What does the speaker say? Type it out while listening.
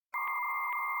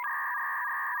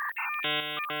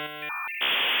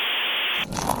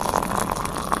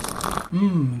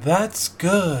That's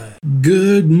good.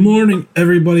 Good morning,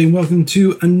 everybody, and welcome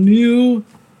to a new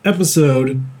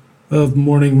episode of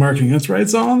Morning Marketing. That's right,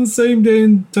 it's all on the same day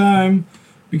and time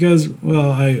because,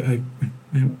 well, I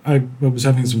was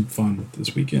having some fun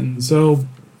this weekend, so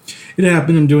it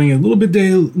happened. I'm doing it a little bit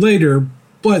day later,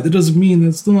 but that doesn't mean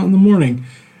it's still not in the morning.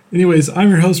 Anyways, I'm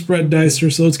your host, Brett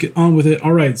Dicer, so let's get on with it.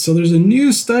 All right, so there's a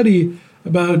new study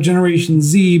about Generation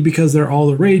Z because they're all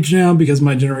the rage now, because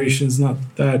my generation is not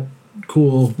that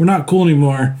cool. We're not cool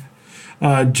anymore.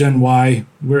 Gen Y,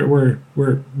 we're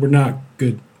not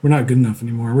good. We're not good enough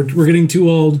anymore. We're getting too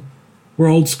old. We're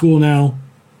old school now.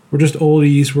 We're just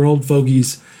oldies. We're old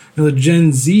fogies. Now the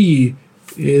Gen Z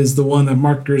is the one that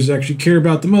marketers actually care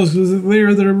about the most because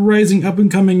they're the rising up and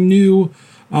coming new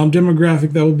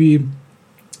demographic that will be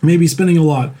maybe spending a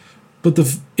lot. But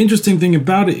the interesting thing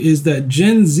about it is that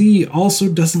Gen Z also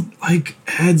doesn't like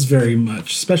ads very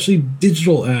much, especially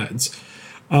digital ads.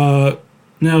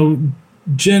 Now,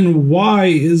 Gen Y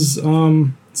is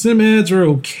cinema ads are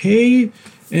okay,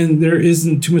 and there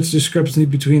isn't too much discrepancy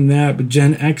between that. But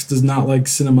Gen X does not like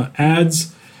cinema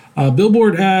ads,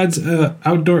 billboard ads,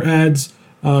 outdoor ads,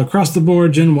 across the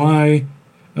board. Gen Y,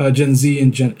 Gen Z,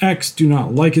 and Gen X do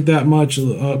not like it that much,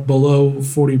 below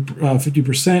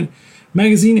 50%.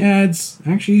 Magazine ads,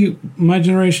 actually, my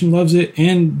generation loves it,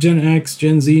 and Gen X,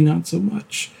 Gen Z, not so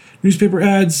much. Newspaper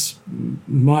ads,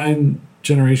 my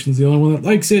generation's the only one that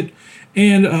likes it.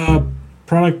 And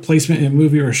product placement in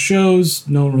movie or shows,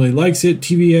 no one really likes it.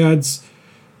 TV ads,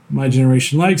 my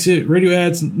generation likes it. Radio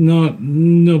ads,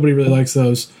 nobody really likes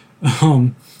those.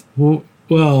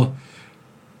 Well,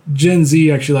 Gen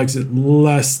Z actually likes it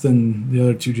less than the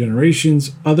other two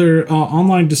generations. Other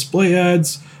online display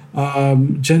ads,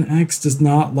 Gen X does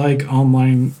not like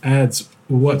online ads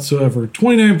whatsoever.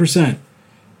 29%.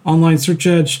 Online search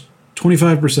ads,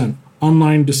 25%.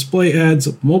 Online display ads,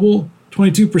 mobile,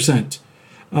 22%.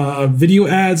 Video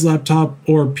ads, laptop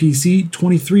or PC,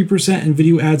 23%. And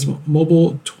video ads,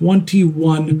 mobile,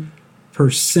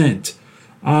 21%.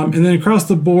 And then across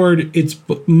the board, it's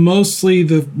mostly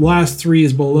the last three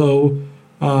is below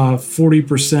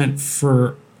 40%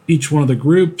 for each one of the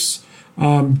groups.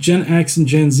 Gen X and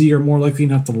Gen Z are more likely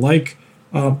not to like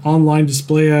online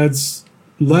display ads,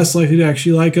 less likely to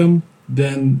actually like them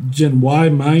than Gen Y,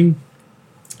 mine.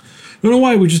 I don't know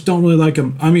why, we just don't really like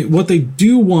them. I mean, what they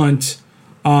do want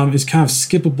is kind of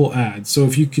skippable ads. So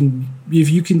if you can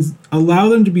allow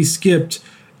them to be skipped,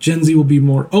 Gen Z will be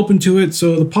more open to it.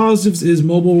 So the positives is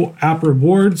mobile app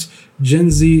rewards.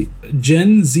 Gen Z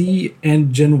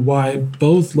and Gen Y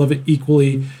both love it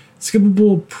equally.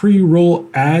 Skippable pre-roll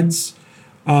ads.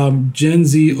 Gen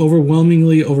Z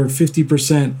overwhelmingly over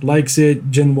 50% likes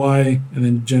it. Gen Y and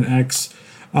then Gen X.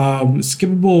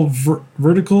 Skippable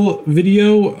vertical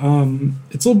video.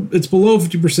 It's below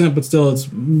 50%, but still it's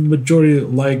majority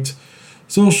liked.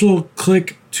 Social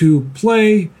click to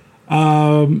play.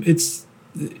 It's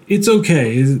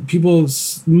okay.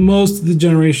 Most of the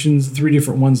generations, three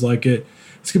different ones like it.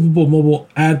 Skippable mobile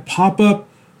ad pop-up.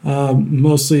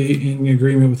 Mostly in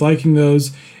agreement with liking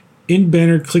those. In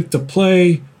banner click to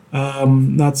play.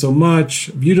 Not so much.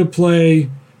 View to play.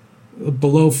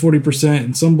 Below 40%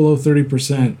 and some below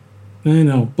 30%.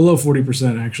 Below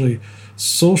 40% actually.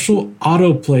 Social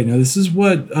autoplay. Now this is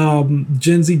what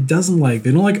Gen Z doesn't like.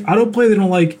 They don't like autoplay, they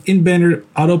don't like in-banner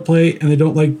autoplay, and they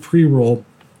don't like pre-roll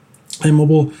and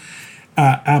mobile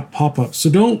app pop-up.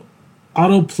 So don't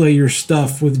autoplay your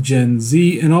stuff with Gen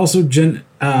Z, and also Gen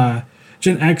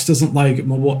X doesn't like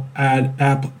mobile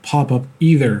app pop-up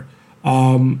either.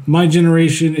 My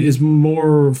generation is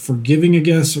more forgiving, I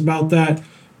guess, about that.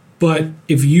 But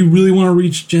if you really want to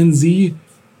reach Gen Z,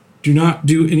 do not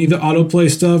do any of the autoplay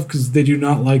stuff because they do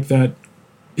not like that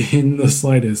in the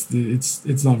slightest.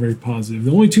 It's not very positive.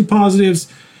 The only two positives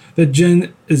that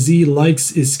Gen Z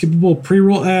likes is skippable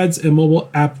pre-roll ads and mobile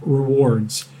app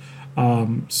rewards.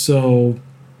 So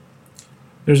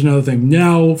there's another thing.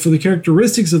 Now, for the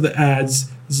characteristics of the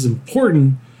ads, this is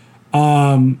important.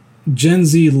 Gen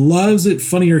Z loves it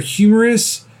funny or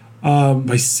humorous.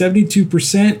 By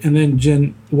 72%, and then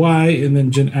Gen Y and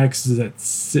then Gen X is at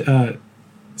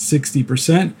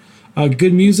 60%.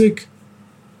 Good music,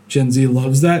 Gen Z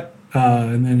loves that,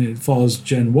 and then it follows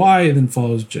Gen Y and then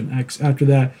follows Gen X after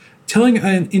that. Telling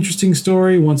an interesting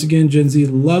story, once again, Gen Z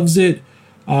loves it.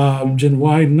 Gen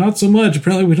Y, not so much.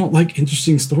 Apparently, we don't like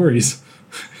interesting stories.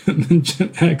 And then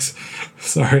Gen X,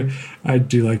 sorry, I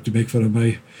do like to make fun of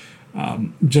my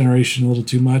generation a little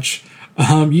too much.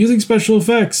 Using special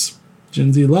effects,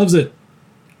 Gen Z loves it.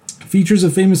 Features a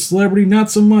famous celebrity,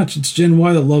 not so much. It's Gen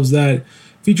Y that loves that.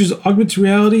 Features augmented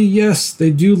reality. Yes,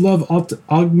 they do love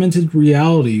augmented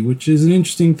reality, which is an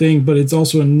interesting thing, but it's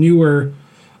also a newer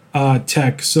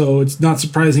tech, so it's not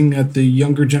surprising that the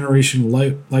younger generation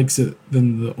likes it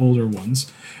than the older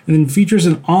ones. And then features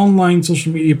an online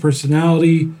social media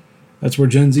personality. That's where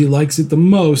Gen Z likes it the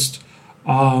most.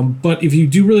 But if you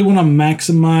do really want to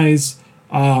maximize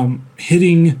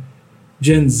hitting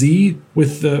Gen Z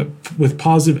with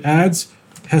positive ads,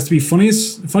 it has to be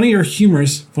funny or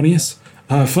humorous.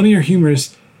 Funny or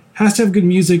humorous, has to have good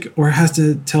music, or has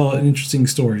to tell an interesting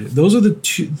story. Those are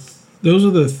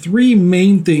the three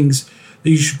main things that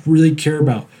you should really care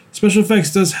about. Special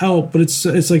effects does help, but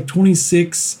it's like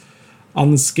 26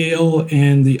 on the scale,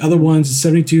 and the other ones is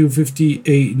 72,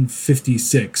 58, and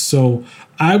 56. So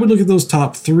I would look at those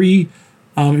top three.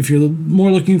 If you're more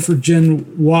looking for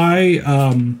Gen Y,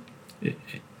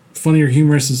 funny or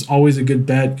humorous is always a good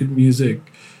bet. Good music.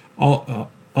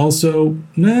 Also,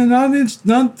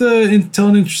 not the tell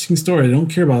an interesting story. I don't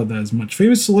care about that as much.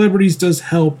 Famous celebrities does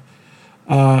help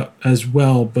as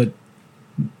well, but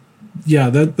yeah,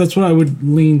 that's what I would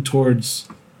lean towards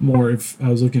more if I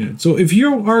was looking at it. So if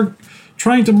you are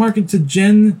trying to market to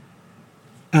Gen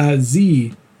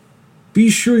Z, be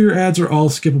sure your ads are all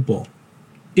skippable.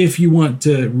 If you want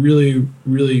to really,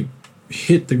 really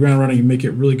hit the ground running and make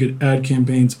it really good ad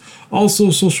campaigns.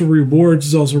 Also, social rewards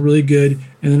is also really good.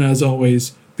 And then, as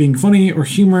always, being funny or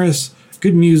humorous,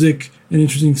 good music, an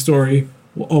interesting story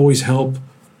will always help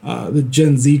the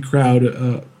Gen Z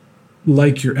crowd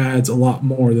like your ads a lot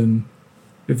more than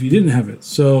if you didn't have it.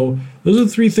 So those are the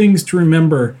three things to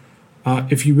remember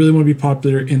if you really want to be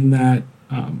popular in that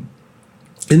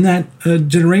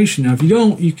generation. Now, if you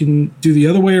don't, you can do the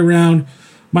other way around.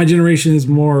 My generation is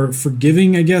more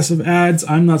forgiving, I guess, of ads.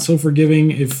 I'm not so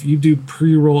forgiving. If you do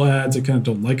pre-roll ads, I kind of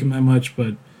don't like them that much.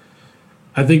 But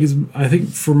I think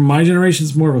for my generation,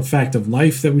 it's more of a fact of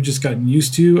life that we just gotten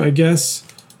used to, I guess.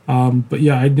 But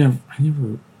yeah, I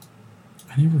never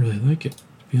really like it. To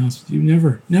be honest with you,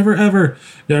 never,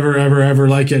 ever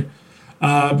like it.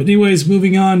 But anyways,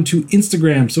 moving on to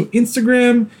Instagram. So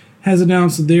Instagram has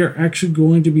announced that they are actually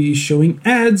going to be showing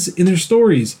ads in their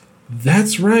stories.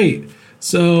 That's right.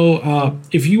 So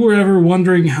if you were ever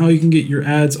wondering how you can get your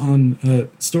ads on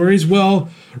stories,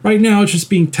 well, right now it's just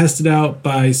being tested out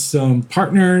by some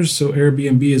partners. So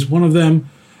Airbnb is one of them.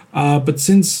 But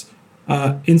since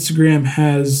Instagram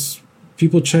has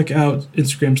people check out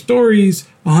Instagram stories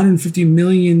 150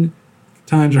 million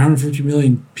times, or 150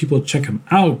 million people check them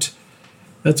out,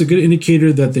 that's a good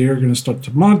indicator that they are going to start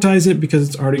to monetize it because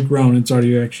it's already grown. It's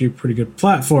already actually a pretty good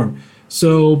platform.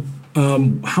 So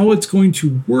how it's going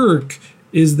to work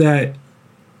is that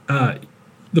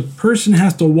the person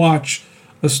has to watch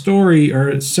a story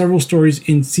or several stories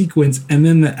in sequence, and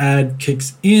then the ad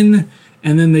kicks in,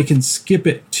 and then they can skip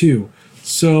it too.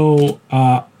 So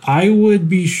I would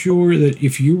be sure that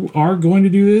if you are going to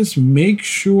do this, make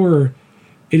sure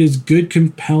it is good,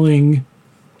 compelling,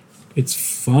 it's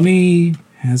funny,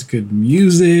 has good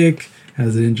music,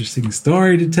 has an interesting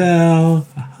story to tell.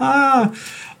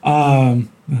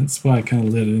 That's why I kind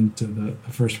of led into the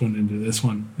first one into this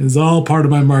one. It's all part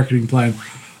of my marketing plan.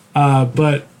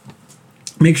 But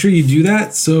make sure you do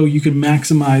that so you can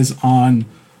maximize on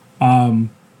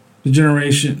the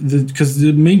generation, because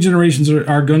the main generations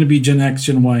are going to be Gen X,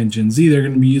 Gen Y, and Gen Z. They're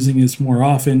going to be using this more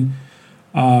often.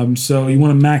 So you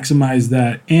want to maximize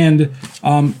that. And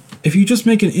if you just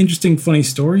make an interesting, funny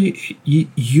story,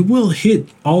 you will hit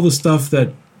all the stuff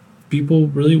that people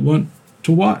really want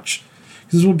to watch.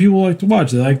 This is what people like to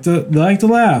watch. They like to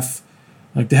laugh,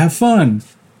 like to have fun.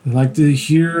 They like to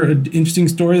hear an interesting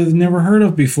story that they've never heard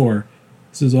of before.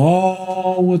 This is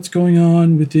all what's going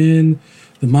on within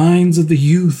the minds of the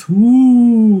youth.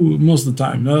 Ooh, most of the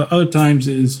time. Other times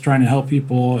it is trying to help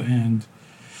people and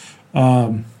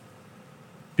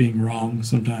being wrong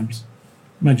sometimes.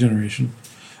 My generation.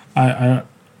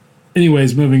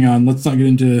 Anyways, moving on. Let's not get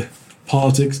into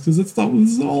politics because that's not what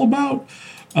this is all about.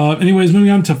 Anyways, moving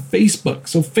on to Facebook.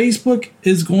 So Facebook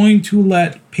is going to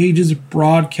let pages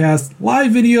broadcast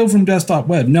live video from desktop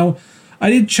web. Now, I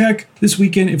did check this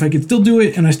weekend if I could still do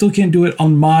it, and I still can't do it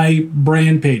on my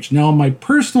brand page. Now, on my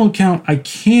personal account, I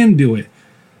can do it.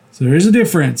 So there is a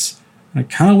difference. I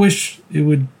kind of wish it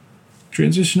would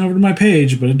transition over to my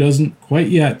page, but it doesn't quite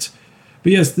yet.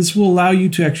 But yes, this will allow you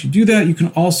to actually do that. You can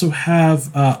also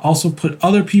have put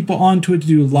other people onto it to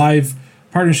do live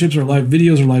partnerships or live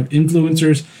videos or live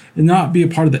influencers and not be a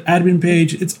part of the admin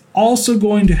page. It's also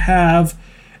going to have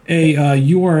a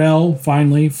URL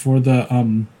finally for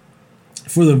the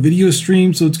video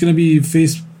stream. So it's going to be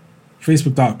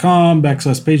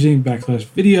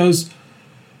facebook.com/paging/videos.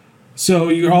 So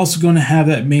you're also going to have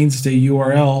that mainstay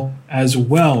URL as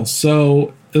well.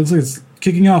 So it looks like it's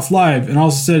kicking off live, and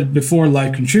also said before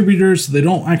live contributors, so they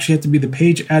don't actually have to be the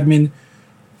page admin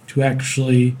to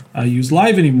actually use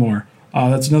live anymore.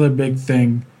 That's another big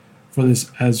thing for this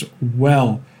as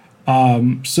well.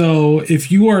 So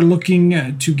if you are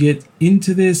looking to get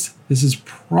into this, this is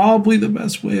probably the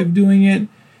best way of doing it.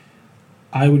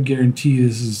 I would guarantee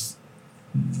this is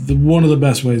one of the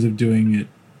best ways of doing it,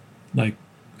 like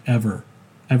ever.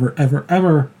 What's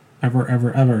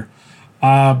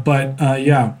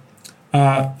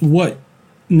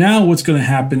going to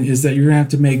happen is that you're going to have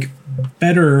to make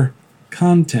better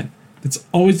content. That's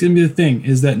always going to be the thing,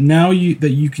 is that now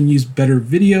you can use better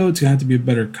video, it's going to have to be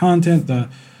better content. The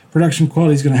production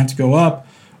quality is going to have to go up,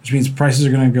 which means prices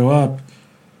are going to go up.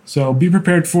 So be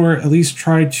prepared for it. At least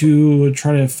try to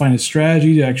find a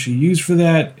strategy to actually use for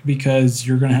that, because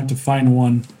you're going to have to find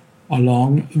one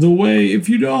along the way if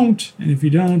you don't. And if you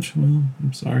don't, well,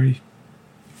 I'm sorry.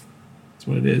 That's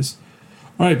what it is.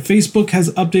 All right, Facebook has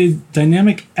updated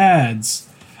dynamic ads.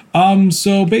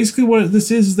 So basically what this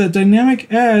is that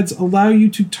dynamic ads allow you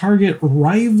to target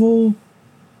rival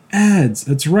ads.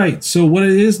 That's right. So what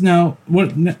it is now,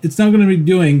 what it's now going to be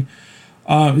doing,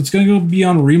 it's going to go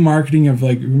beyond remarketing of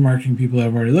like remarketing people that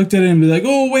have already looked at it and be like,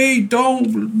 oh, wait,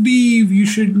 don't leave. You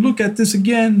should look at this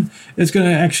again. It's going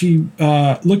to actually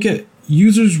look at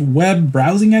users' web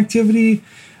browsing activity,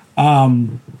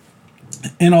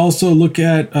 and also look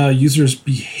at users'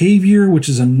 behavior, which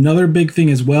is another big thing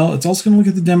as well. It's also going to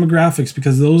look at the demographics,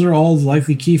 because those are all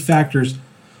likely key factors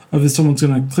of if someone's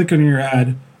going to click on your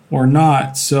ad or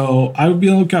not. So I would be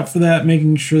on the lookout for that,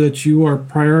 making sure that you are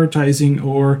prioritizing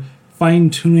or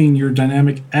fine-tuning your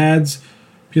dynamic ads,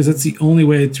 because that's the only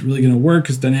way it's really going to work,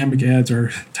 because dynamic ads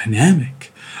are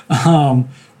dynamic.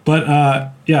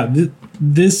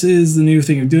 This is the new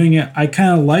thing of doing it. I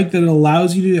kind of like that it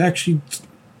allows you to actually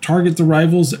target the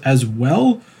rivals as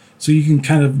well. So you can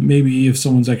kind of, maybe if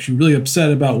someone's actually really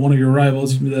upset about one of your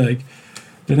rivals, you can be like,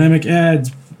 dynamic ads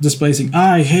displacing,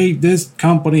 I hate this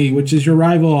company, which is your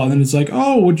rival. And then it's like,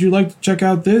 oh, would you like to check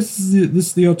out this? This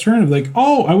is the alternative. Like,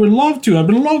 oh, I would love to. I've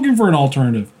been looking for an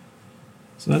alternative.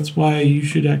 So that's why you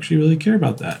should actually really care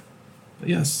about that. But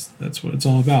yes, that's what it's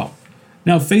all about.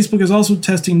 Now, Facebook is also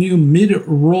testing new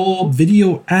mid-roll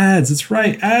video ads. That's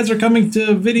right. Ads are coming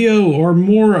to video, or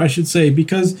more, I should say,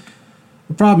 because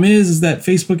the problem is that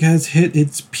Facebook has hit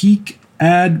its peak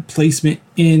ad placement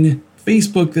in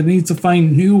Facebook, that needs to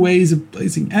find new ways of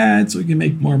placing ads so we can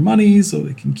make more money, so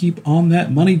they can keep on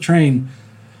that money train.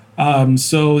 They're going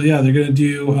to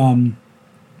do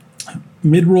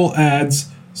mid-roll ads.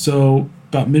 So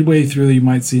about midway through, you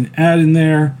might see an ad in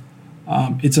there.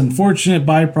 It's an unfortunate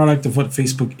byproduct of what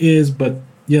Facebook is, but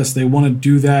yes, they want to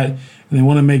do that, and they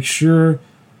want to make sure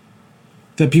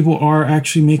that people are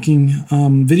actually making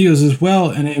videos as well.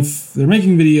 And if they're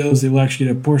making videos, they will actually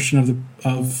get a portion of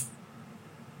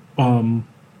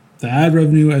the ad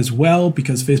revenue as well,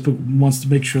 because Facebook wants to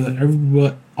make sure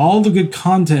that all the good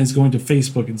content is going to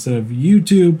Facebook instead of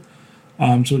YouTube.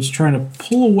 So it's trying to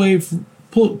pull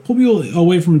people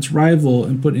away from its rival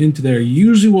and put it into there.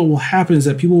 Usually what will happen is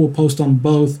that people will post on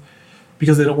both,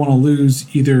 because they don't want to lose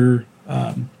either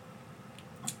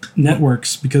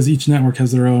networks, because each network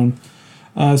has their own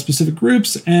specific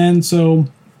groups. And so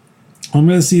I'm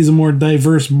going to see is a more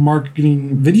diverse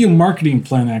video marketing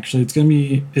plan. Actually,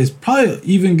 it's probably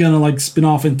even going to like spin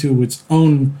off into its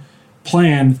own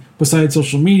plan besides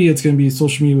social media. It's going to be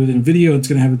social media within video. It's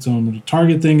going to have its own little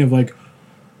target thing of like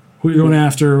who you're going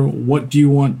after, what do you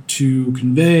want to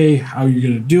convey, how you're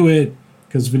going to do it,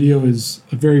 because video is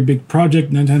a very big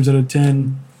project. 9 times out of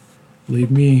 10, believe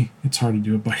me, it's hard to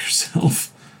do it by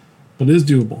yourself, but it is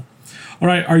doable. All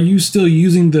right, are you still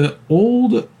using the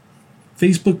old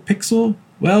Facebook Pixel?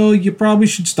 Well, you probably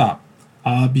should stop,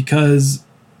 because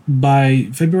by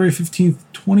February 15th,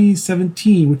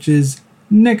 2017, which is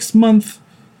next month,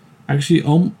 actually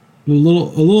a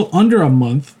little under a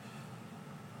month,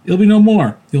 it'll be no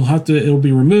more. It'll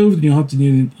be removed, and you'll have to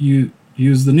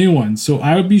use the new one. So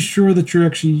I would be sure that you're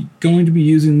actually going to be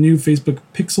using the new Facebook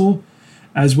Pixel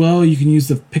as well. You can use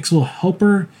the Pixel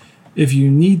Helper if you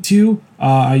need to.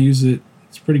 I use it.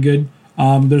 It's pretty good.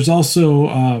 There's also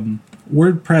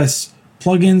WordPress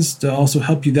plugins to also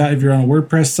help you that if you're on a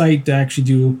WordPress site to actually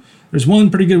do. There's one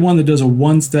pretty good one that does a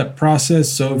one-step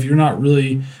process. So if you're not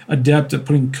really adept at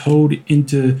putting code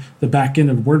into the back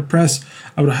end of WordPress,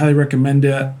 I would highly recommend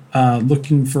it.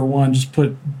 Looking for one, if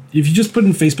you just put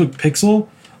in Facebook Pixel,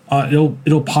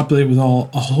 it'll populate with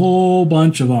a whole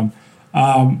bunch of them.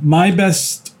 My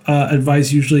best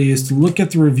advice usually is to look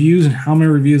at the reviews and how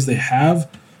many reviews they have,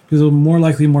 because more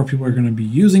likely more people are going to be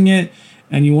using it.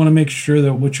 And you want to make sure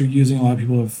that what you're using, a lot of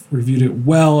people have reviewed it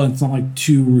well, and it's not like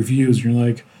 2 reviews. You're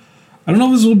like, I don't know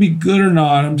if this will be good or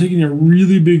not. I'm taking a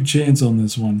really big chance on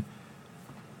this one.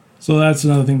 So that's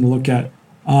another thing to look at.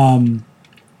 Now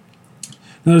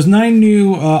there's 9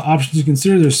 new options to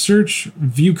consider. There's search,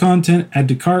 view content, add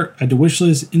to cart, add to wish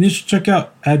list, initial checkout,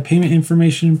 add payment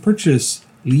information, purchase,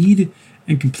 lead,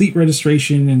 and complete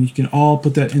registration. And you can all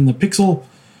put that in the pixel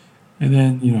and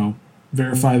then,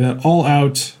 verify that all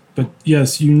out. But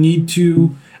yes, you need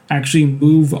to actually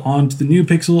move on to the new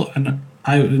Pixel and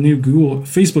the new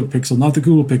Facebook Pixel, not the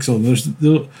Google Pixel.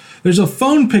 There's a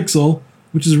phone Pixel,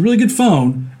 which is a really good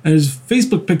phone, and there's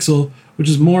Facebook Pixel, which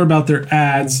is more about their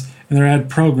ads and their ad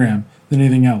program than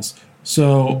anything else.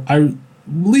 So I at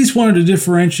least wanted to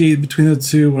differentiate between the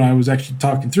two. When I was actually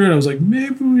talking through it, I was like,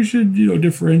 maybe we should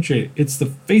differentiate. It's the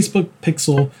Facebook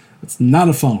Pixel. It's not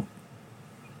a phone,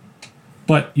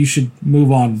 but you should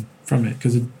move on from it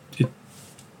because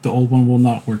the old one will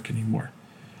not work anymore.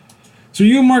 So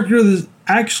you a marketer that's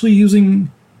actually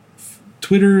using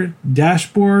Twitter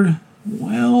dashboard,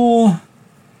 well,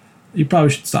 you probably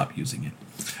should stop using it.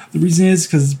 The reason is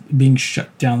because it's being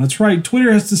shut down. That's right.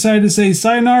 Twitter has decided to say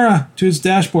sayonara to its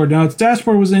dashboard. Now, its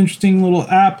dashboard was an interesting little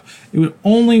app. It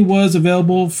only was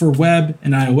available for web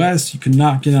and iOS. You could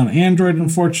not get it on Android,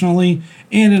 unfortunately.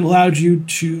 And it allowed you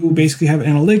to basically have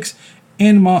analytics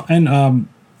and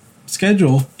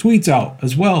schedule tweets out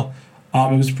as well.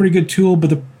 It was a pretty good tool,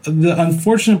 but the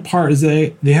unfortunate part is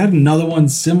they had another one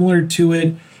similar to it.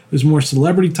 It was more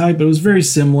celebrity type, but it was very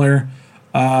similar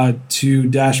to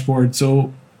Dashboard.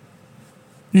 So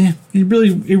it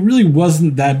really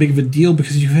wasn't that big of a deal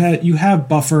because you have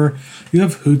Buffer, you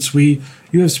have Hootsuite,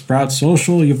 you have Sprout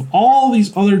Social, you have all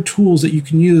these other tools that you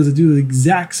can use to do the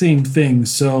exact same thing.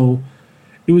 So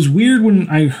it was weird when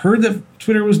I heard that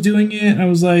Twitter was doing it. I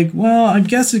was like, well, I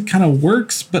guess it kind of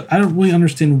works, but I don't really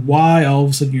understand why all of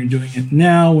a sudden you're doing it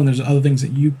now when there's other things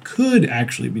that you could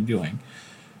actually be doing.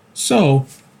 So,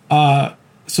 to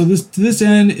this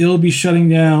end, it'll be shutting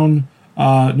down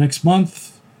next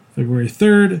month, February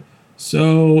 3rd.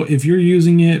 So if you're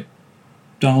using it,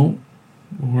 don't,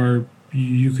 or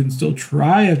you can still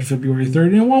try after February 3rd,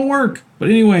 and it won't work. But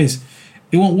anyways,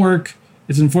 it won't work.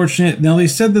 It's unfortunate. Now, they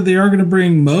said that they are going to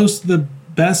bring most of the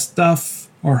best stuff,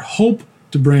 or hope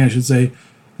to bring, I should say,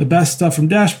 the best stuff from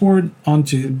Dashboard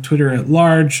onto Twitter at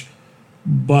large.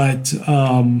 But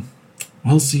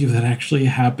we'll see if that actually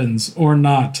happens or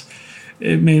not.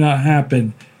 It may not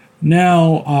happen.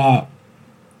 Now,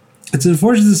 it's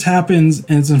unfortunate this happens,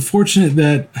 and it's unfortunate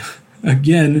that,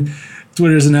 again,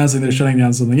 Twitter is announcing they're shutting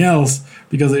down something else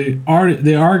because they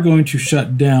are going to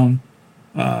shut down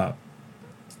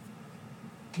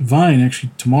Vine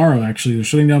tomorrow. They're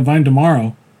shutting down Vine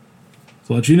tomorrow.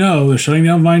 To let you know, they're shutting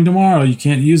down Vine tomorrow. You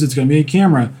can't use it. It's going to be a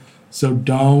camera. So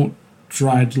don't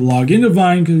try to log into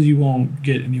Vine because you won't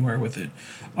get anywhere with it.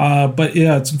 But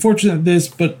yeah, it's unfortunate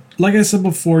but like I said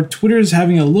before, Twitter is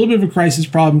having a little bit of a crisis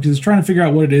problem because it's trying to figure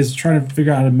out what it is. It's trying to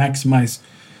figure out how to maximize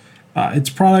its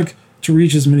product to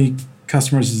reach as many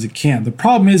customers as it can. The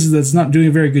problem is that it's not doing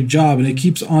a very good job, and it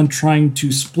keeps on trying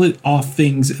to split off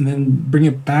things and then bring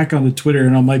it back onto Twitter.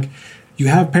 And I'm like, you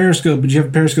have Periscope, but you have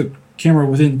a Periscope camera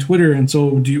within Twitter, and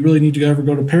so do you really need to ever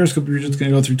go to Periscope if you're just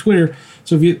going to go through Twitter?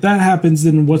 So if that happens,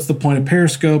 then what's the point of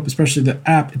Periscope, especially the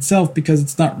app itself, because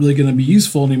it's not really going to be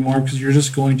useful anymore because you're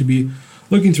just going to be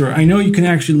looking through it. I know you can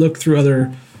actually look through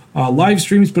other live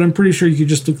streams, but I'm pretty sure you could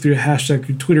just look through a hashtag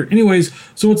through Twitter anyways.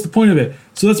 So what's the point of it?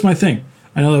 So that's my thing.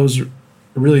 I know that was a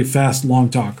really fast, long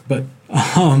talk, but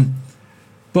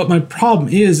my problem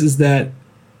is that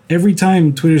every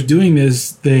time Twitter's doing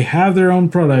this, they have their own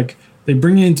product, they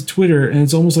bring it into Twitter, and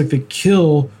it's almost like they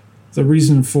kill the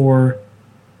reason for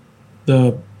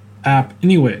the app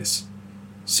anyways.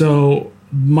 So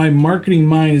my marketing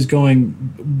mind is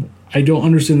going, I don't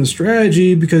understand the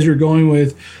strategy because you're going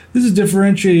with, this is a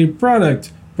differentiated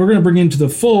product. We're going to bring it into the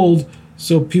fold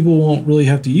so people won't really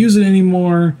have to use it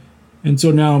anymore. And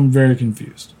so now I'm very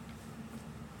confused.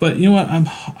 But you know what?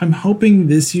 I'm hoping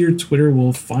this year Twitter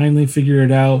will finally figure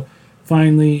it out,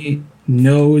 finally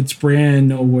know its brand,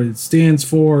 know what it stands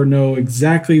for, know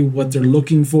exactly what they're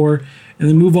looking for, and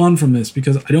then move on from this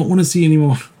because I don't want to see any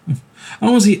more. I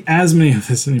don't want to see as many of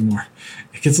this anymore.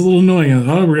 It gets a little annoying.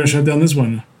 Oh, we're going to shut down this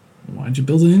one. Why'd you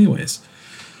build it anyways?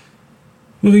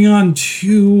 Moving on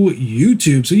to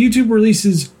YouTube. So YouTube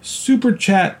releases super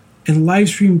chat and live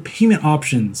stream payment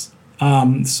options.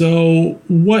 So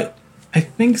what I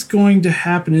think is going to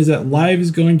happen is that live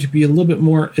is going to be a little bit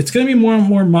more, it's going to be more and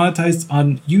more monetized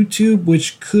on YouTube,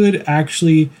 which could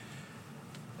actually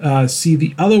see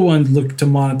the other ones look to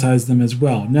monetize them as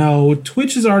well. Now,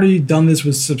 Twitch has already done this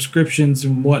with subscriptions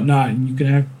and whatnot, and you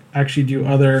can actually do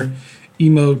other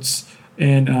emotes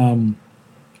and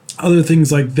other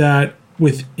things like that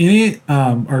within it,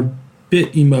 or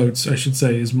bit emotes, I should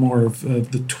say, is more of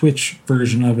the Twitch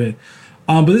version of it.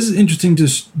 But this is interesting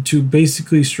to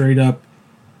basically straight up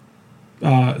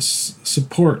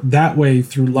support that way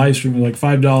through live streaming, like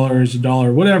 $5,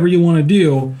 $1, whatever you want to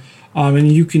do.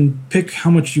 And you can pick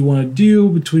how much you want to do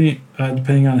between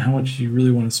depending on how much you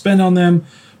really want to spend on them.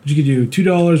 But you could do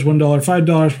 $2, $1,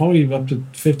 $5, probably up to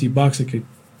 $50 I could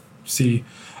see.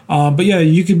 But yeah,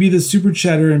 you could be the super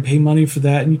chatter and pay money for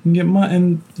that, and you can get money,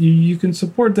 and you can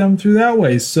support them through that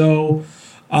way. So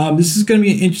this is going to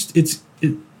be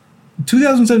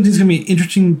 2017 is going to be an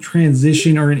interesting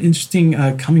transition, or an interesting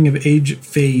coming of age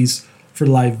phase for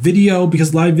live video,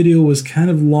 because live video was kind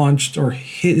of launched or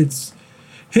hit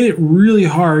it really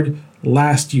hard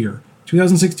last year.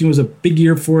 2016 was a big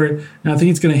year for it, and I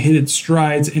think it's going to hit its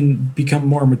strides and become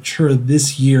more mature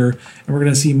this year, and we're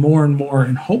going to see more and more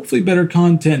and hopefully better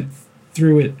content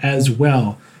through it as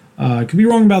well. I could be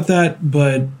wrong about that,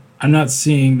 but I'm not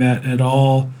seeing that at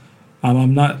all.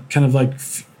 I'm not kind of like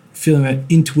feeling that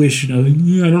intuition of,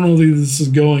 I don't know if this is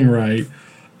going right,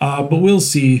 but we'll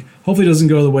see. Hopefully it doesn't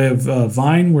go the way of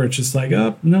Vine, where it's just like,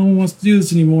 no one wants to do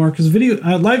this anymore, because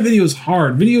live video is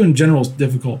hard. Video in general is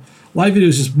difficult. Live video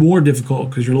is just more difficult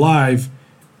because you're live,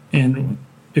 and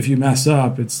if you mess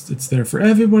up, it's there for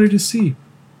everybody to see.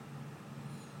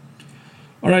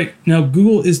 All right, now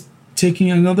Google is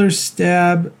taking another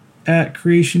stab at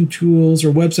creation tools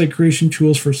or website creation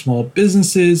tools for small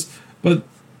businesses, but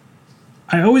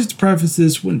I always preface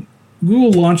this: when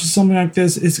Google launches something like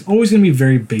this, it's always going to be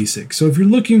very basic. So if you're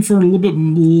looking for a little bit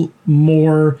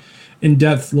more in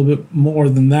depth, a little bit more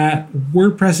than that,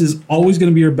 WordPress is always going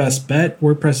to be your best bet.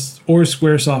 WordPress or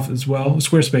Squaresoft as well.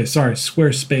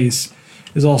 Squarespace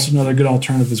is also another good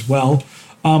alternative as well.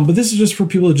 But this is just for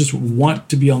people that just want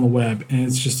to be on the web, and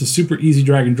it's just a super easy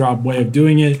drag and drop way of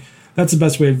doing it. That's the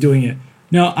best way of doing it.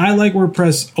 Now, I like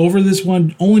WordPress over this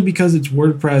one only because it's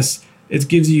WordPress. It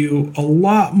gives you a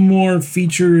lot more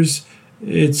features.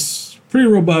 It's pretty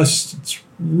robust. It's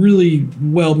really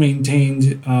well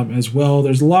maintained as well.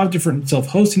 There's a lot of different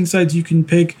self-hosting sites you can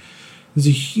pick. There's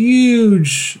a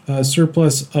huge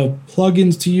surplus of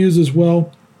plugins to use as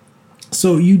well.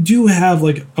 So you do have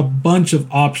like a bunch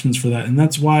of options for that, and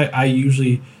that's why I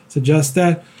usually suggest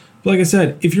that. But like I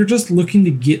said, if you're just looking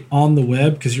to get on the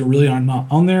web because you really are not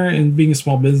on there, and being a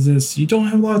small business, you don't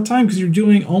have a lot of time because you're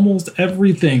doing almost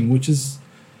everything, which is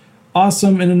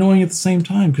awesome and annoying at the same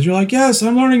time, because you're like, yes,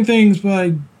 I'm learning things,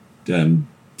 but I'm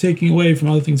taking away from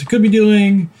other things I could be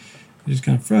doing. It's just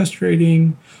kind of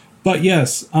frustrating. But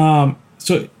yes,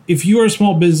 so if you are a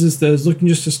small business that is looking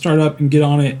just to start up and get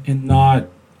on it and not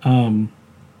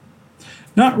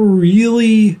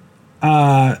really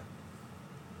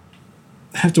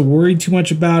have to worry too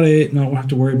much about it, not have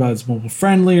to worry about it's mobile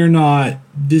friendly or not,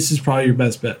 this is probably your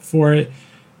best bet for it.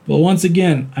 But once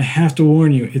again, I have to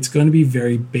warn you, it's going to be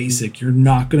very basic. You're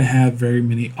not going to have very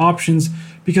many options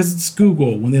because it's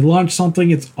Google. When they launch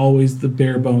something, it's always the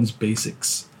bare bones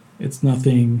basics. It's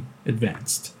nothing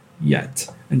advanced yet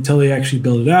until they actually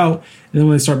build it out. And then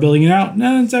when they start building it out,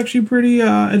 now it's actually pretty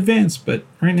advanced. But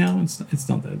right now, it's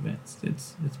not that advanced.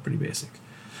 It's pretty basic.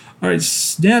 All right,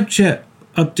 Snapchat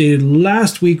updated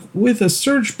last week with a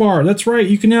search bar. That's right.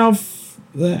 You can now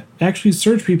actually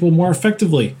search people more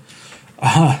effectively.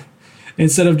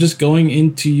 Instead of just going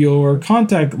into your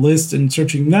contact list and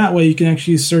searching that way, you can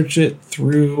actually search it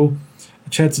through a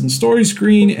chats and story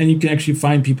screen, and you can actually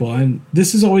find people. And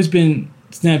this has always been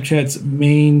Snapchat's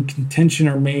main contention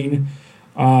or main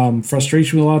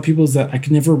frustration with a lot of people, is that I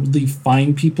can never really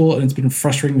find people, and it's been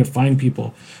frustrating to find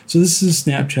people. So this is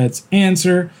Snapchat's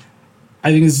answer.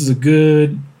 I think this is a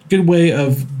good way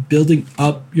of building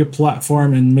up your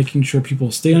platform and making sure people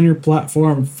stay on your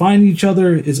platform. Finding each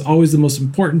other is always the most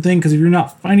important thing, because if you're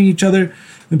not finding each other,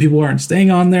 then people aren't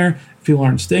staying on there. If people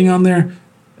aren't staying on there,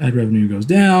 ad revenue goes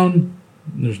down,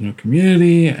 there's no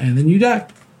community, and then you die.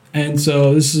 And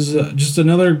so this is just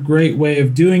another great way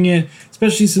of doing it,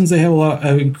 especially since they have a lot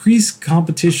of increased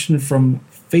competition from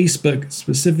Facebook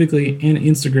specifically, and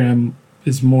Instagram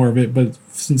is more of it, but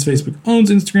since Facebook owns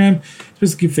Instagram, it's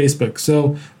basically Facebook.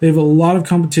 So they have a lot of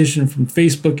competition from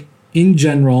Facebook in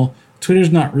general. Twitter's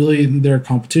not really their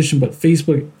competition, but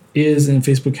Facebook is, and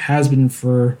Facebook has been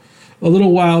for a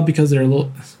little while, because the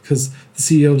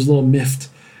CEO was a little miffed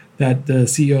that the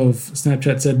CEO of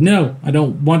Snapchat said, no, I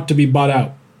don't want to be bought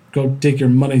out. Go take your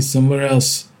money somewhere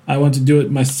else. I want to do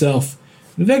it myself.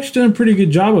 They've actually done a pretty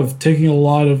good job of taking a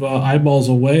lot of eyeballs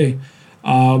away.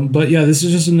 But yeah, this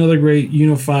is just another great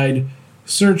unified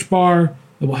search bar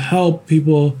that will help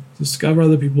people discover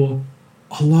other people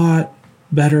a lot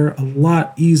better, a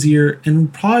lot easier,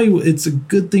 and probably it's a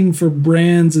good thing for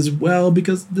brands as well,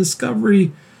 because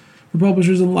discovery for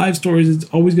publishers and live stories is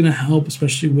always going to help,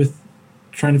 especially with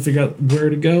trying to figure out where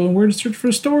to go and where to search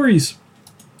for stories,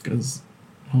 because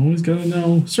always got to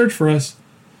know search for us.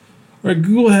 All right,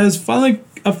 Google has finally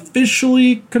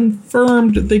officially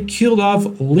confirmed that they killed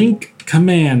off link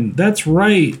command. That's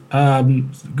right.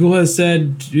 Google has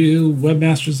said to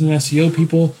webmasters and SEO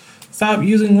people, stop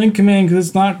using link command because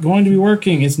it's not going to be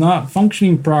working. It's not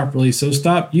functioning properly, so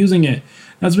stop using it.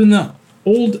 That's been the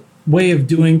old way of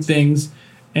doing things,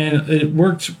 and it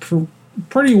worked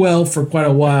pretty well for quite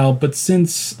a while, but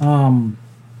since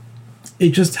it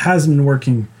just hasn't been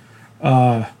working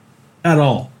at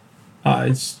all.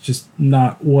 It's just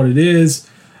not what it is.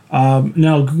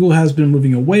 Now Google has been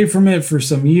moving away from it for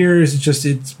some years.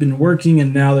 It's been working,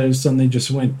 and now there's something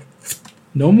just went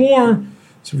no more.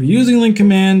 So if you're using link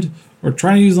command or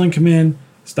trying to use link command,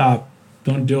 stop.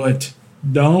 Don't do it.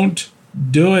 Don't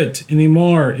do it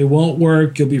anymore. It won't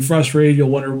work. You'll be frustrated. You'll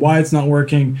wonder why it's not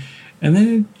working, and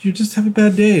then you just have a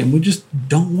bad day. And we just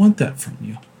don't want that from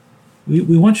you.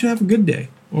 We want you to have a good day,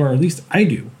 or at least I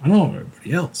do. I don't know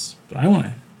everybody else, but I want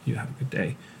you to have a good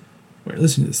day. We're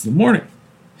listening to this in the morning.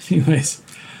 Anyways,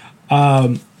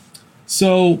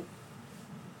 so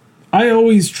I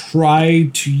always try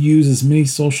to use as many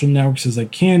social networks as I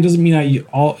can. Doesn't mean I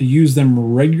use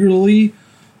them regularly,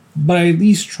 but I at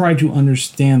least try to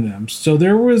understand them. So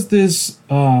there was this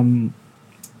news,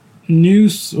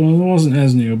 well, it wasn't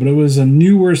as new, but it was a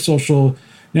newer social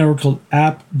network called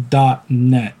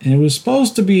app.net, and it was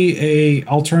supposed to be a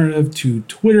alternative to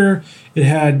Twitter. It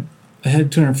had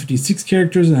 256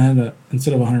 characters and it had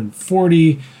instead of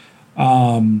 140.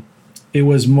 It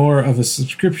was more of a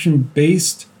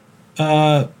subscription-based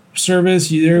service.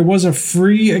 There was a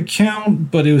free account,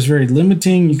 but it was very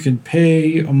limiting. You could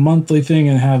pay a monthly thing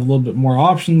and have a little bit more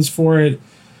options for it.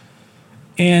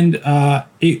 And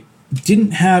it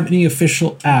didn't have any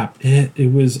official app.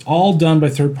 It was all done by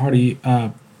third-party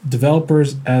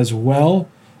developers as well.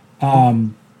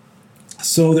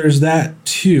 So there's that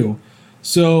too.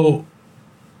 So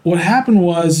what happened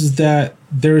was that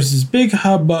there's this big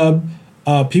hubbub.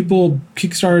 People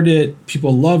kickstarted it.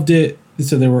 People loved it. They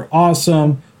said they were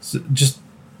awesome. So just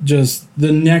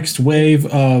the next wave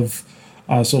of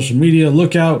social media.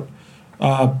 Look out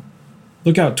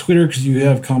Twitter, because you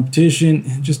have competition.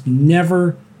 It just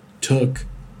never took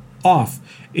off.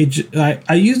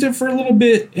 I used it for a little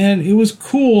bit and it was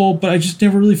cool, but I just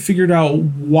never really figured out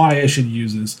why I should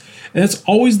use this. And that's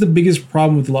always the biggest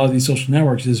problem with a lot of these social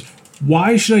networks is,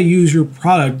 why should I use your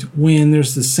product when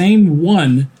there's the same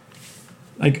one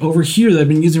like over here that I've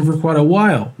been using for quite a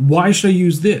while? Why should I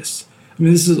use this? I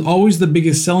mean, this is always the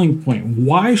biggest selling point.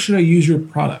 Why should I use your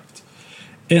product?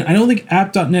 And I don't think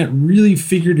app.net really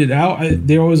figured it out.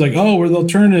 They're always like, oh, we're the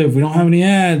alternative. We don't have any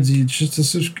ads. It's just a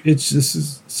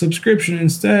subscription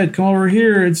instead. Come over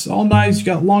here. It's all nice. You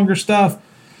got longer stuff.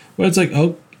 But it's like,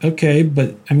 oh, okay.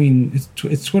 But I mean,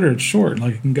 it's Twitter. It's short.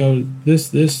 Like, I can go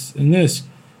this, and this.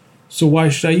 So why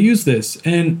should I use this?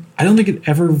 And I don't think it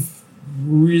ever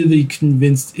really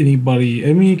convinced anybody.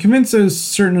 I mean, it convinced a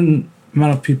certain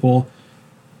amount of people,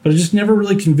 but it just never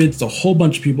really convinced a whole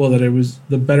bunch of people that it was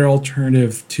the better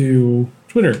alternative to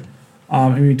Twitter.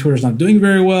 I mean, Twitter's not doing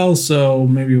very well, so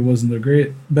maybe it wasn't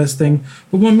the best thing.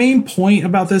 But my main point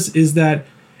about this is that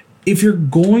if you're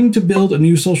going to build a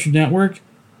new social network,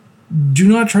 do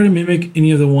not try to mimic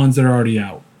any of the ones that are already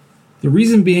out. The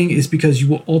reason being is because you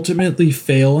will ultimately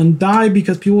fail and die,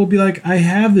 because people will be like, I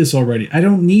have this already. I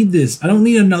don't need this. I don't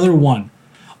need another one.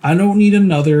 I don't need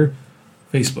another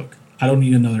Facebook. I don't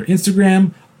need another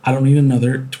Instagram. I don't need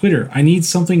another Twitter. I need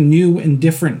something new and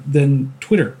different than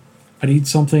Twitter. I need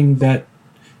something that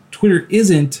Twitter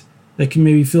isn't, that can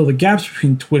maybe fill the gaps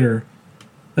between Twitter.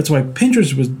 That's why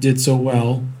Pinterest did so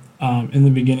well in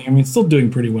the beginning. I mean, it's still doing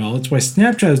pretty well. That's why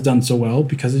Snapchat has done so well,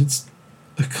 because it's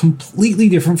completely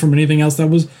different from anything else that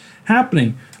was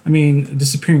happening. I mean,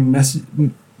 disappearing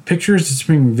pictures,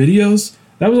 disappearing videos,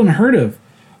 that was unheard of.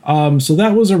 So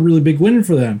that was a really big win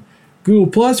for them. Google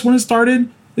Plus, when it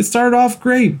started off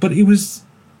great, but it was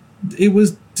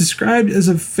described as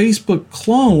a Facebook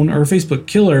clone or a Facebook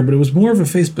killer, but it was more of a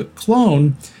Facebook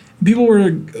clone. People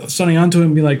were starting onto it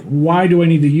and be like, why do I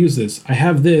need to use this? I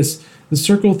have this. The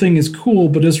circle thing is cool,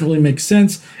 but doesn't really make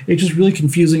sense. It's just really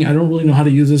confusing. I don't really know how to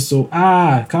use this. So,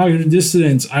 cognitive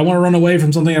dissonance. I want to run away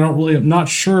from something I'm not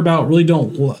sure about, really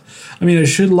don't. I mean, I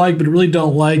should like, but really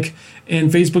don't like. And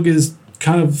Facebook is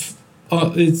kind of,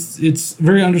 it's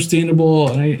very understandable.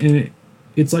 And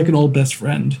it's like an old best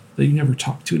friend that you never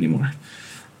talk to anymore.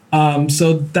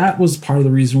 So that was part of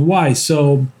the reason why.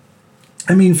 So,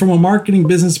 I mean, from a marketing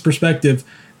business perspective,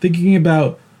 thinking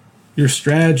about your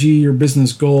strategy, your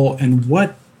business goal, and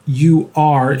what you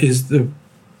are is the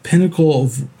pinnacle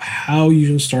of how you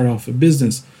should start off a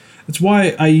business. That's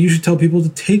why I usually tell people to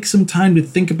take some time to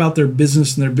think about their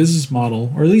business and their business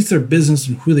model, or at least their business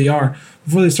and who they are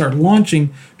before they start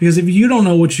launching. Because if you don't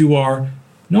know what you are,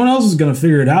 no one else is going to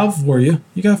figure it out for you.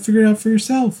 You got to figure it out for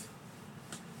yourself.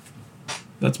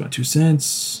 That's my 2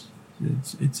 cents.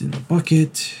 It's in the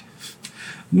bucket.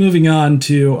 Moving on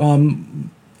to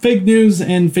fake news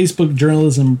and Facebook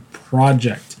journalism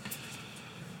project.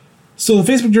 So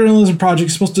the Facebook journalism project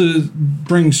is supposed to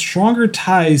bring stronger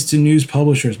ties to news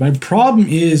publishers. My problem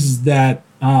is that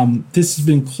this has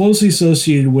been closely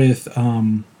associated with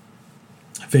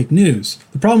fake news.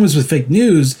 The problem is with fake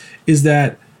news is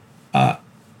that,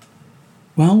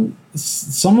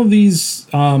 some of these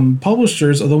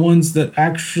publishers are the ones that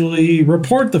actually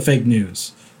report the fake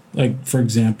news. Like, for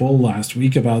example, last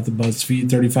week about the BuzzFeed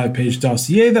 35-page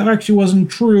dossier that actually wasn't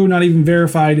true, not even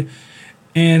verified,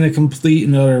 and a complete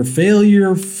and utter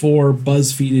failure for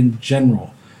BuzzFeed in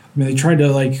general. I mean, they tried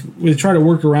to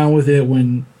work around with it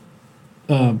when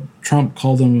Trump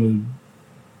called them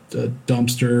a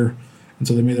dumpster, and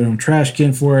so they made their own trash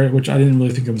can for it, which I didn't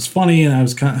really think it was funny, and I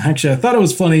thought it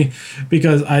was funny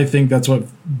because I think that's what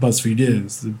BuzzFeed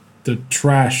is, the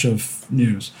trash of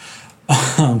news.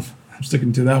 I'm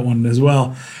sticking to that one as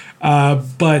well.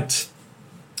 But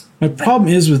my problem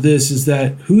is with this is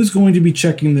that who's going to be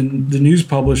checking the news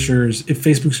publishers if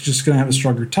Facebook's just going to have a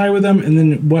stronger tie with them, and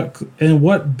then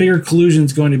what bigger collusion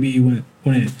is going to be when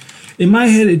it. In my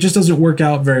head, it just doesn't work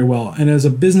out very well. And as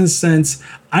a business sense,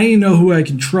 I need to know who I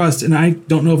can trust, and I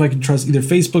don't know if I can trust either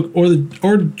Facebook or the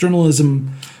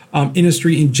journalism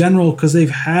industry in general, because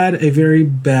they've had a very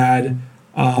bad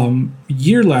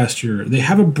year last year. They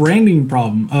have a branding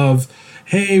problem of,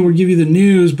 hey, we'll give you the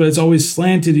news, but it's always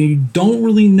slanted, and you don't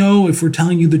really know if we're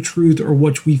telling you the truth or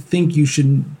what we think you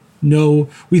should know.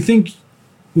 We think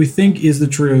is the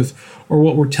truth, or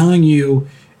what we're telling you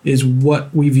is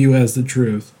what we view as the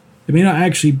truth. It may not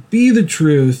actually be the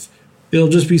truth. It'll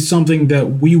just be something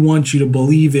that we want you to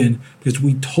believe in because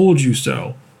we told you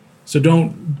so. So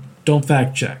don't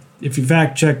fact check. If you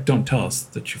fact check, don't tell us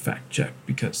that you fact check,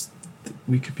 because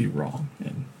we could be wrong,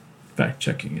 and fact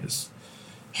checking is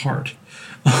hard.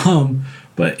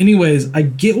 But anyways, I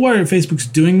get why Facebook's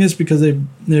doing this, because there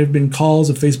have been calls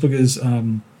that Facebook is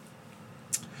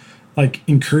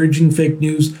encouraging fake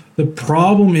news. The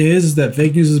problem is that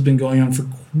fake news has been going on for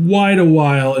quite a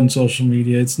while in social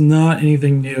media. It's not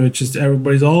anything new. It's just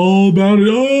everybody's all about it.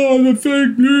 Oh, the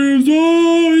fake news.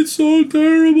 Oh, it's so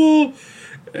terrible.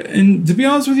 And to be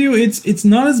honest with you, it's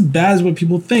not as bad as what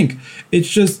people think. It's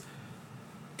just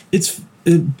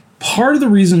part of the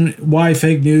reason why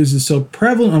fake news is so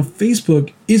prevalent on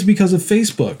Facebook is because of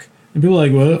Facebook. And people are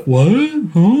like, what?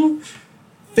 Huh?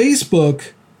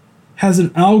 Facebook has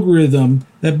an algorithm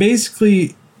that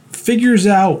basically figures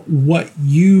out what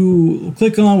you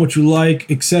click on, what you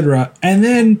like, etc., and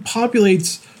then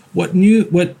populates what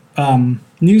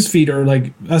newsfeed or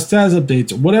like status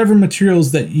updates or whatever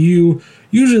materials that you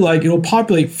usually like. It'll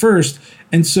populate first,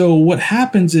 and so what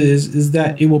happens is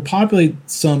that it will populate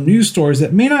some news stories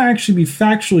that may not actually be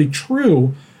factually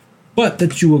true, but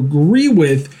that you agree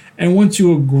with. And once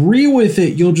you agree with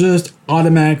it, you'll just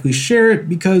automatically share it,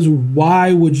 because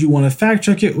why would you want to fact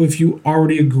check it if you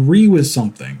already agree with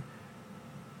something?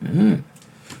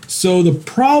 So the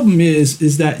problem is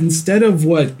that instead of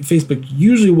what Facebook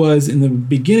usually was in the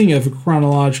beginning of a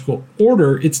chronological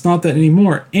order, it's not that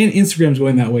anymore. And Instagram's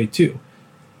going that way too.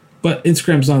 But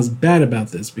Instagram's not as bad about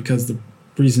this, because the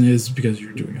reason is because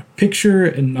you're doing a picture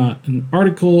and not an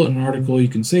article. An article, you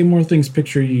can say more things.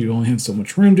 Picture, you only have so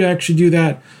much room to actually do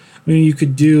that. I mean, you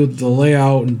could do the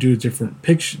layout and do different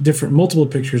multiple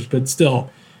pictures, but still,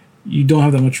 you don't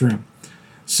have that much room.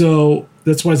 So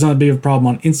that's why it's not a big of a problem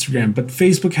on Instagram. But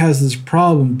Facebook has this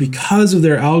problem because of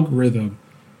their algorithm.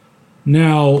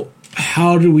 Now,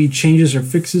 how do we change this or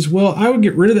fix this? Well, I would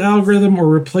get rid of the algorithm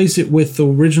or replace it with the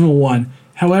original one.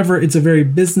 However, it's a very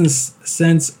business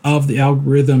sense of the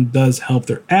algorithm does help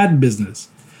their ad business.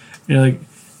 And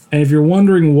if you're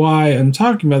wondering why I'm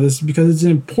talking about this, because it's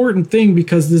an important thing,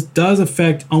 because this does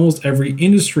affect almost every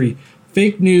industry.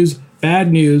 Fake news,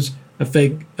 bad news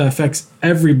affects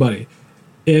everybody.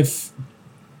 If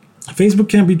Facebook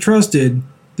can't be trusted,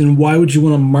 then why would you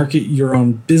want to market your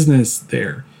own business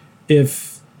there?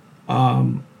 If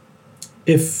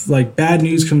like bad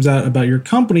news comes out about your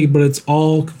company, but it's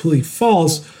all completely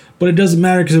false, but it doesn't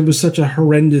matter because it was such a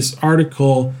horrendous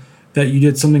article, that you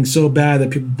did something so bad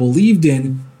that people believed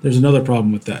in, there's another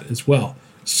problem with that as well.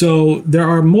 So there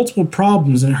are multiple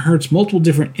problems, and it hurts multiple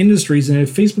different industries. And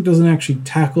if Facebook doesn't actually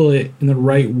tackle it in the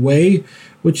right way,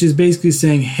 which is basically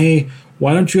saying, hey,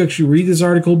 why don't you actually read this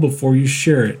article before you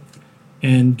share it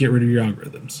and get rid of your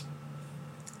algorithms?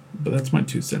 But that's my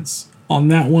 2 cents on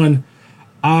that one.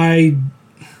 I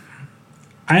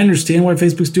understand why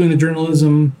Facebook's doing the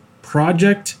journalism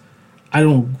project. I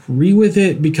don't agree with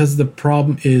it because the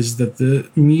problem is that the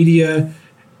media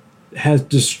has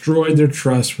destroyed their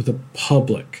trust with the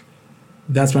public.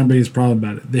 That's my biggest problem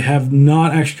about it. They have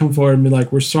not actually come forward and be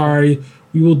like, we're sorry,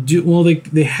 we will do. Well,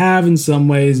 they have in some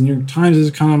ways, and New York Times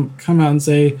has come out and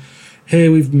say, hey,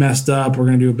 we've messed up, we're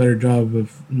going to do a better job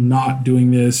of not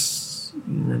doing this.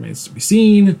 Remains to be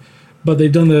seen. But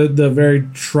they've done the very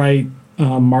trite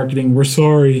marketing, we're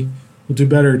sorry, we'll do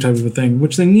better type of a thing,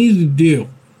 which they needed to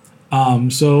do.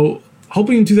 So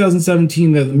hoping in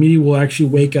 2017 that the media will actually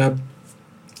wake up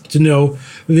to know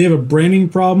that they have a branding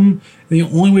problem, and the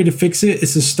only way to fix it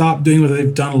is to stop doing what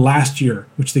they've done last year,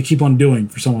 which they keep on doing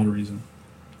for some odd reason.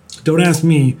 Don't ask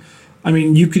me. I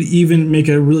mean, you could even make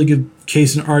a really good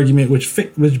case and argument, which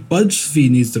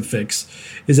BuzzFeed needs to fix,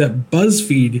 is that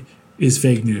BuzzFeed is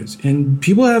fake news, and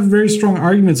people have very strong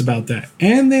arguments about that,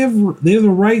 and they have the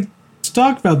right to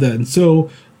talk about that. And so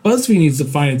BuzzFeed needs to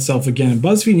find itself again, and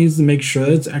BuzzFeed needs to make sure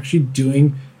that it's actually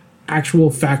doing actual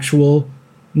factual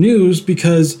news,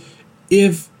 because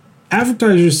if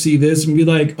advertisers see this and be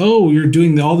like, oh, you're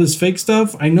doing all this fake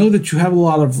stuff, I know that you have a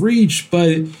lot of reach,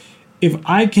 but if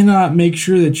I cannot make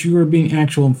sure that you are being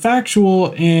actual and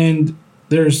factual, and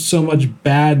there's so much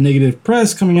bad negative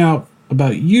press coming out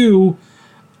about you,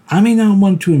 I may not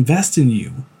want to invest in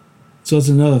you. So that's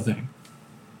another thing.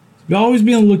 So always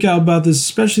be on the lookout about this,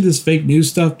 especially this fake news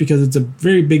stuff, because it's a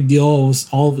very big deal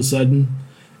all of a sudden,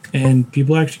 and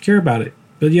people actually care about it.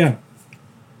 But yeah,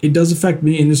 it does affect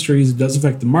many industries. It does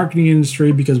affect the marketing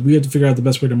industry, because we have to figure out the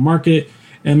best way to market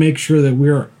and make sure that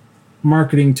we're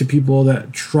marketing to people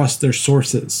that trust their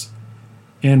sources.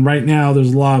 And right now,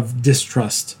 there's a lot of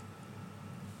distrust,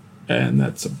 and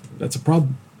that's a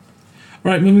problem.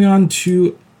 All right, moving on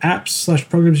to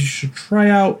apps/programs you should try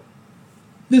out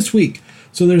this week.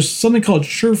 So there's something called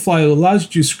SureFly that allows you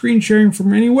to do screen sharing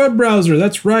from any web browser.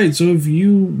 That's right. So if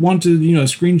you want to,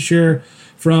 screen share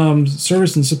from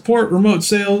service and support, remote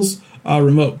sales,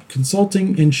 remote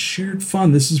consulting, and shared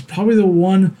fun, this is probably the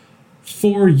one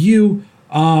for you.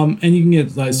 And you can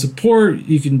get support.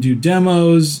 You can do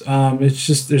demos. It's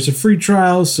just, there's a free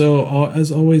trial. So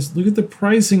as always, look at the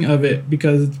pricing of it,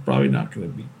 because it's probably not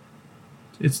going to be.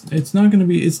 It's not going to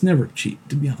be. It's never cheap,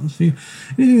 to be honest with you.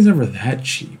 Anything's never that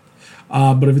cheap.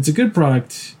 But if it's a good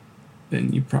product,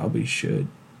 then you probably should.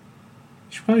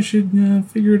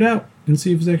 Figure it out and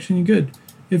see if it's actually any good.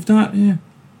 If not,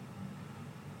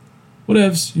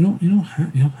 whatevs. You don't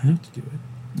have to do it.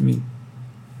 I mean,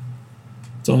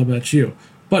 it's all about you.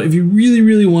 But if you really,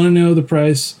 really want to know the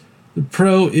price, the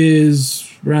Pro is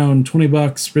around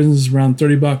 $20, Business is around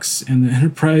 $30, and the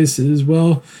Enterprise is,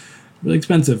 well, really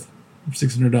expensive,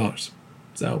 $600.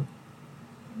 So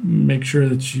make sure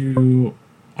that you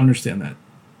understand that.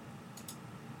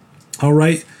 All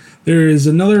right. There is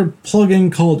another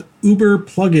plugin called Uber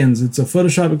Plugins. It's a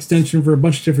Photoshop extension for a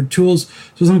bunch of different tools.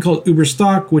 So something called Uber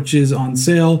Stock, which is on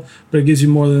sale, but it gives you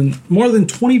more than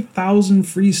 20,000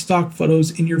 free stock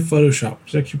photos in your Photoshop,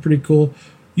 which is actually pretty cool.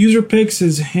 User Picks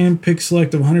is hand-picked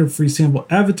select of 100 free sample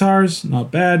avatars.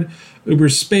 Not bad. Uber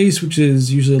Space, which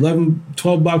is usually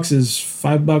 $12, is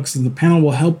 $5. And the panel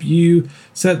will help you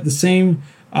set the same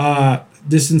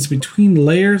distance between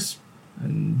layers,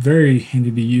 and very handy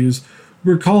to use.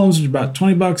 Uber Columns, which is about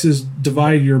 $20, is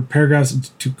divide your paragraphs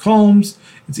into 2 columns.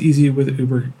 It's easy with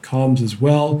Uber Columns as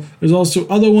well. There's also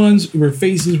other ones. Uber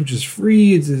Faces, which is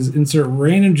free. It is insert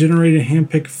random generated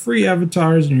hand-picked free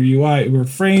avatars in your UI. Uber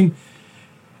Frame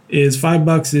is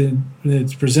 $5.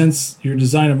 It presents your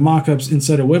design of mockups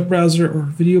inside a web browser or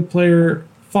video player.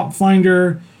 Font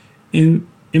Finder,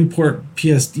 import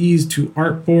PSDs to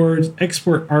artboards,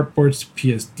 export artboards to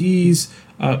PSDs.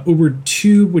 Uber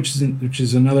Tube, which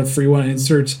is another free one,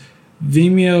 inserts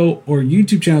Vimeo or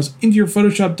YouTube channels into your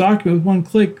Photoshop document with one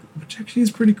click, which actually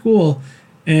is pretty cool.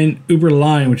 And Uber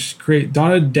Line, which create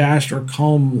dotted, dashed, or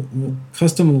column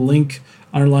custom link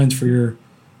underlines for your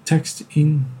text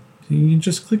in. You can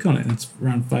just click on it. It's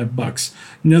around $5.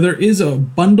 Now there is a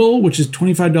bundle, which is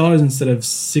 $25 instead of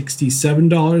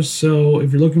 $67. So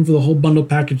if you're looking for the whole bundle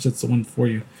package, that's the one for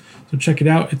you. So check it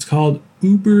out. It's called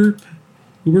Uber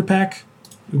Pack.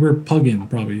 Uber Plugin,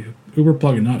 probably. Uber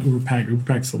Plugin, not Uber Pack. Uber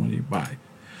Pack's the one you buy.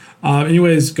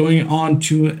 Anyways, going on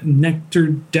to Nectar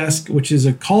Desk, which is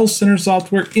a call center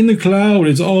software in the cloud.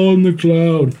 It's all in the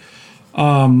cloud.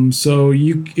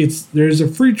 There's a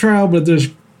free trial, but there's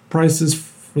prices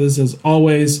for this as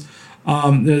always.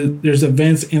 There's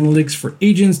advanced analytics for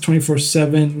agents,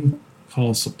 24/7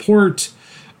 call support.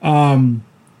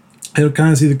 It'll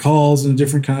kind of see the calls and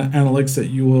different kind of analytics that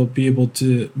you will be able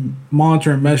to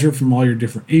monitor and measure from all your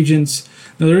different agents.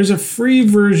 Now there is a free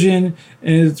version,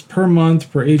 and it's per month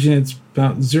per agent. It's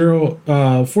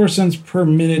about 4 cents per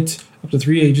minute, up to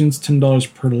 3 agents, $10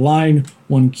 per line,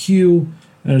 1 queue.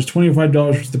 And there's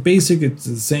 $25 for the basic. It's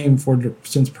the same, 4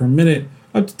 cents per minute,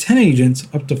 up to 10 agents,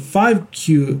 up to 5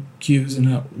 queues, and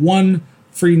 1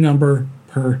 free number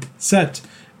per set.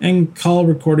 And call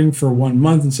recording for 1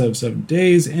 month instead of 7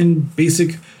 days, and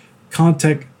basic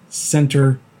contact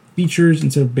center features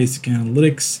instead of basic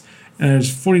analytics. And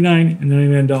there's $49 and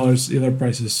 $99 the other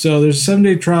prices. So there's a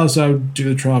 7-day trial, so I would do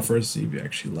the trial first, see if you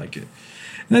actually like it.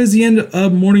 And that is the end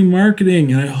of morning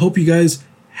marketing, and I hope you guys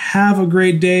have a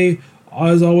great day.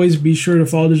 As always, be sure to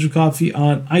follow Digital Coffee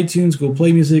on iTunes, Google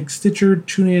Play Music, Stitcher,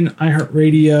 TuneIn,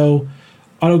 iHeartRadio,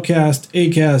 AutoCast,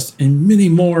 Acast, and many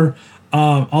more.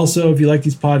 Also, if you like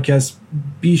these podcasts,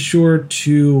 be sure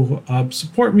to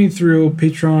support me through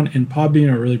Patreon and Podbean.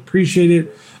 I really appreciate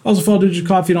it. Also, follow Digital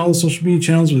Coffee on all the social media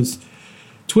channels with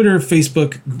Twitter,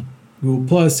 Facebook,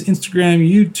 Google+, Instagram,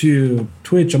 YouTube,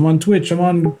 Twitch. I'm on Twitch. I'm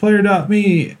on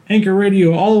Player.me, Anchor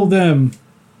Radio, all of them.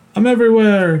 I'm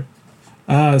everywhere.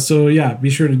 So, yeah, be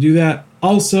sure to do that.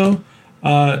 Also,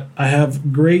 I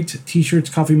have great t-shirts,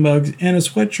 coffee mugs, and a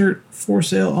sweatshirt for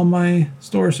sale on my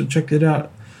store, so check it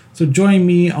out. So join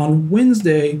me on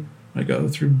Wednesday. I go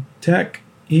through tech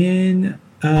in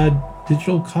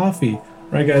Digital Coffee. All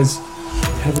right, guys,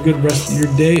 have a good rest of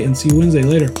your day, and see you Wednesday.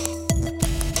 Later.